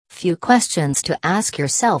few questions to ask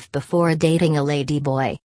yourself before dating a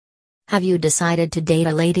ladyboy. Have you decided to date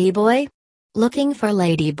a ladyboy? Looking for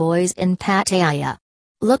ladyboys in Pattaya?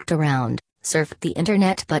 Looked around, surfed the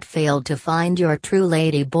internet but failed to find your true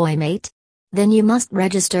ladyboy mate? Then you must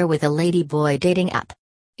register with a ladyboy dating app.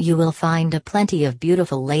 You will find plenty of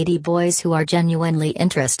beautiful ladyboys who are genuinely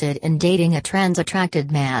interested in dating a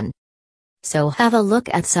trans-attracted man. So have a look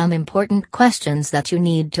at some important questions that you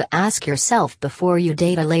need to ask yourself before you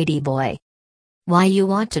date a ladyboy. Why you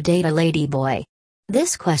want to date a ladyboy?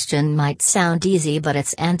 This question might sound easy, but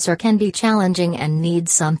its answer can be challenging and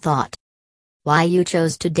needs some thought. Why you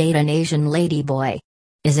chose to date an Asian ladyboy?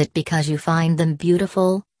 Is it because you find them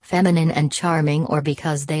beautiful, feminine and charming, or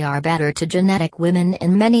because they are better to genetic women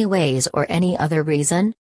in many ways, or any other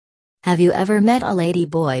reason? Have you ever met a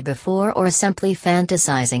ladyboy before or simply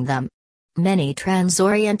fantasizing them? Many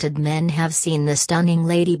trans-oriented men have seen the stunning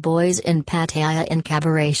ladyboys in Pattaya in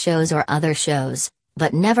cabaret shows or other shows,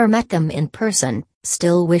 but never met them in person,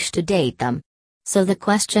 still wish to date them. So the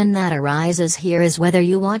question that arises here is whether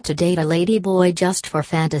you want to date a ladyboy just for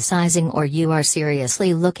fantasizing or you are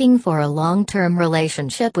seriously looking for a long-term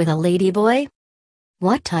relationship with a ladyboy?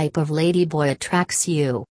 What type of ladyboy attracts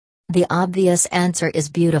you? The obvious answer is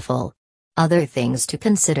beautiful. Other things to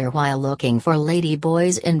consider while looking for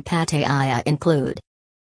ladyboys in Pattaya include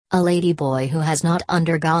a ladyboy who has not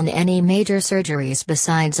undergone any major surgeries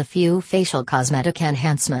besides a few facial cosmetic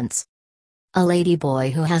enhancements. A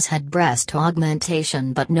ladyboy who has had breast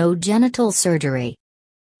augmentation but no genital surgery.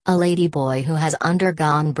 A ladyboy who has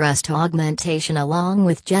undergone breast augmentation along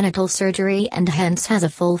with genital surgery and hence has a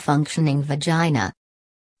full functioning vagina.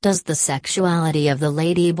 Does the sexuality of the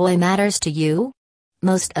ladyboy matters to you?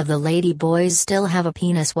 Most of the ladyboys still have a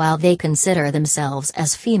penis while they consider themselves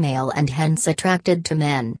as female and hence attracted to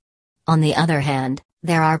men. On the other hand,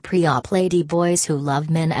 there are pre-op ladyboys who love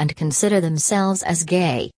men and consider themselves as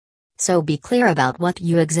gay. So be clear about what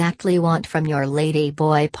you exactly want from your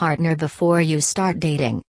ladyboy partner before you start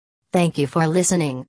dating. Thank you for listening.